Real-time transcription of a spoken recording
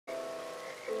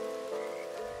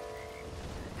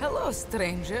Hello,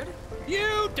 stranger.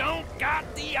 You don't got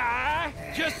the eye.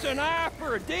 Just an eye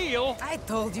for a deal. I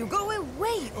told you, go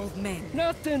away, old man.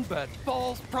 Nothing but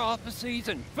false prophecies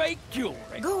and fake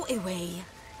jewelry. Go away,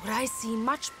 or I see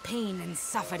much pain and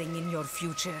suffering in your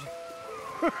future.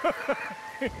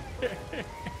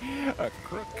 A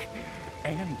crook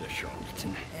and a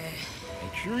charlatan.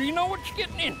 Make sure you know what you're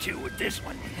getting into with this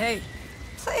one. Hey,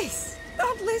 please,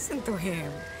 don't listen to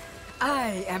him.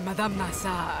 I am Madame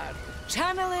Nazar,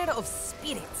 channeler of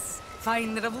spirits,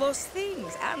 finder of lost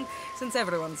things, and, since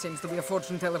everyone seems to be a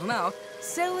fortune teller now,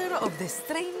 seller of the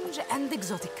strange and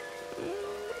exotic.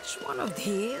 Which one of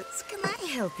these can I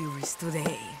help you with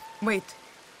today? Wait,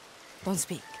 don't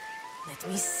speak. Let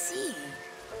me see.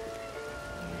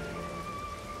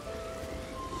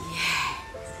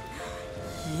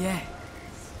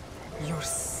 Yes. You're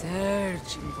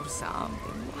searching for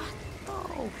something. What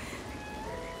though?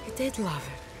 A dead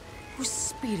lover whose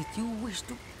spirit you wish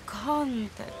to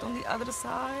contact on the other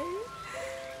side?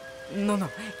 No,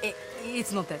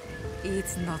 it's not that.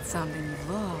 It's not something you've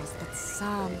lost, but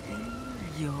something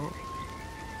you're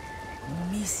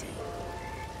missing.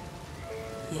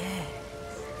 Yes.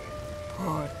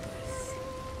 Purpose.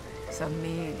 Some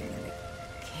meaning in the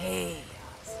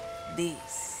chaos.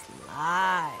 This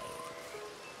life.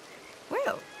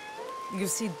 Well, you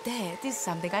see, that is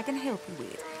something I can help you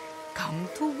with. Come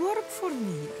to work for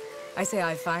me. I say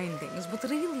I find things, but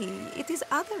really, it is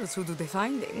others who do the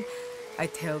finding. I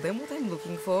tell them what I'm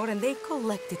looking for, and they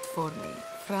collect it for me.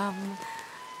 From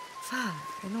far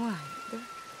and wide.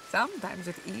 Sometimes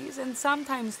with ease, and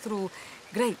sometimes through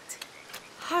great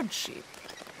hardship.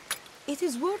 It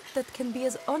is work that can be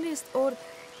as honest or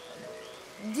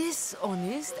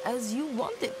dishonest as you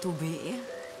want it to be.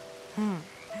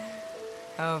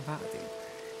 How about it?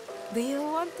 Do you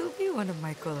want to be one of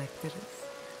my collectors?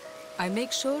 I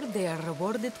make sure they are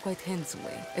rewarded quite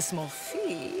handsomely. A small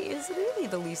fee is really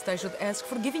the least I should ask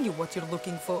for giving you what you're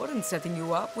looking for and setting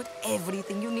you up with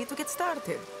everything you need to get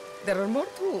started. There are more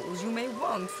tools you may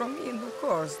want from me in due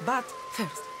course, but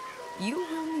first, you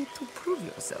will need to prove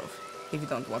yourself. If you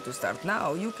don't want to start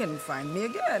now, you can find me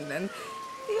again, and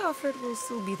the offer will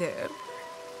still be there.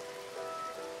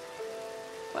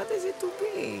 What is it to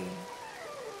be?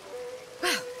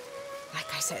 Well,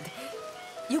 like I said,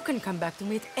 you can come back to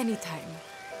me at any time.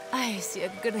 I see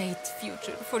a great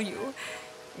future for you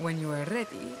when you are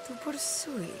ready to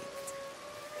pursue it.